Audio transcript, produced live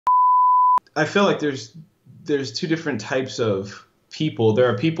I feel like there's two different types of people. There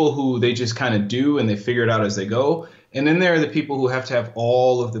are people who they just kind of do and they figure it out as they go. And then there are the people who have to have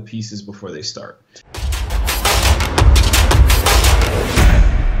all of the pieces before they start.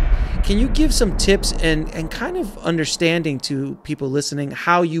 Can you give some tips and kind of understanding to people listening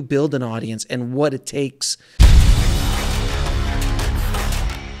how you build an audience and what it takes?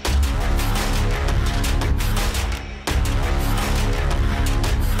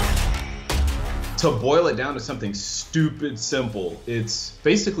 To boil it down to something stupid simple, it's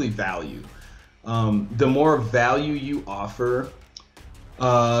basically value. The more value you offer,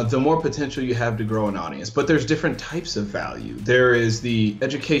 the more potential you have to grow an audience. But there's different types of value. There is the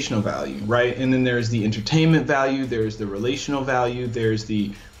educational value, right? And then there's the entertainment value, there's the relational value, there's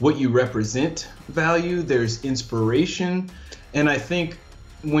the what you represent value, there's inspiration. And I think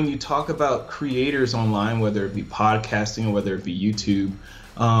when you talk about creators online, whether it be podcasting or whether it be YouTube,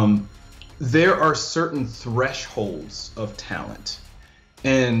 there are certain thresholds of talent.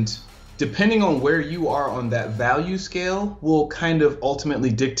 And depending on where you are on that value scale will kind of ultimately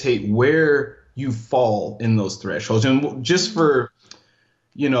dictate where you fall in those thresholds. And just for,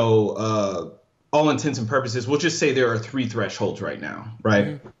 all intents and purposes, we'll just say there are 3 thresholds right now, right?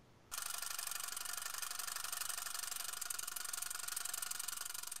 Mm-hmm.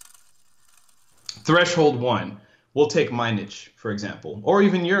 Threshold 1, we'll take my niche, for example, or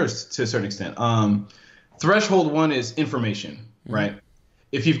even yours to a certain extent. Threshold 1 is information, right?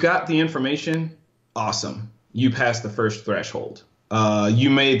 If you've got the information, awesome. You passed the first threshold.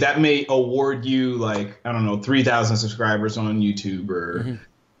 That may award you 3,000 subscribers on YouTube or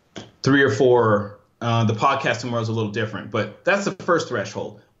 3 or 4. The podcasting world's a little different, but that's the first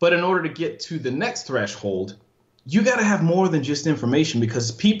threshold. But in order to get to the next threshold, you got to have more than just information,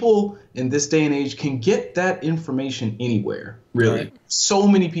 because people in this day and age can get that information anywhere, really. Right. So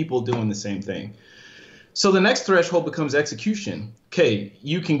many people doing the same thing. So the next threshold becomes execution. Okay,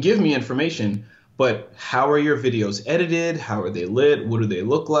 you can give me information, but how are your videos edited? How are they lit? What do they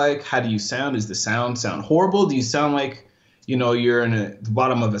look like? How do you sound? Does the sound horrible? Do you sound like, you're in the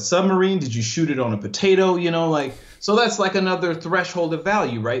bottom of a submarine? Did you shoot it on a potato? So that's like another threshold of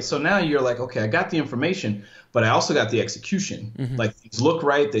value, right? So now you're like, okay, I got the information, but I also got the execution. Mm-hmm. Like, these look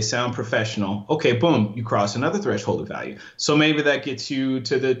right, they sound professional. Okay, boom, you cross another threshold of value. So maybe that gets you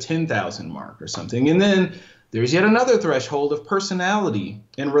to the 10,000 mark or something. And then there's yet another threshold of personality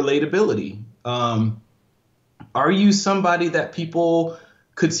and relatability. Are you somebody that people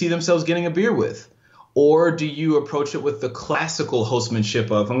could see themselves getting a beer with? Or do you approach it with the classical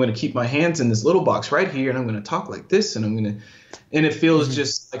hostmanship of, I'm going to keep my hands in this little box right here, and I'm going to talk like this, and it feels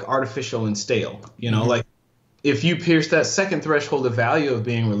just like artificial and stale, like if you pierce that second threshold of value of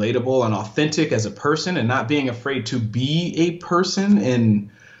being relatable and authentic as a person and not being afraid to be a person and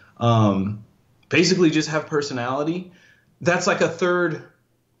basically just have personality, that's like a third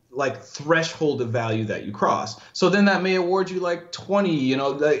threshold of value that you cross. So then that may award you 20,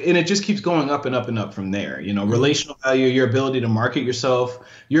 and it just keeps going up and up and up from there. Relational value, your ability to market yourself,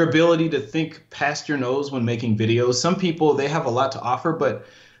 your ability to think past your nose when making videos. Some people, they have a lot to offer, but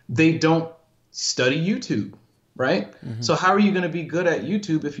they don't study YouTube, right? Mm-hmm. So how are you going to be good at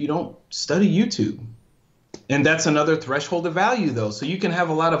YouTube if you don't study YouTube? And that's another threshold of value, though. So you can have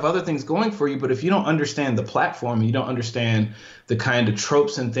a lot of other things going for you, but if you don't understand the platform, you don't understand the kind of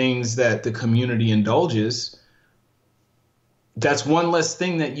tropes and things that the community indulges, that's one less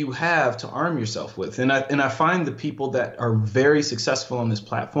thing that you have to arm yourself with. And I find the people that are very successful on this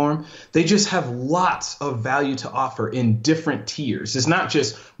platform, they just have lots of value to offer in different tiers. It's not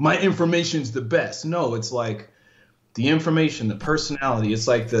just my information's the best. No, it's like the information, the personality. It's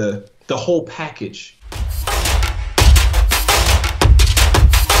like the whole package.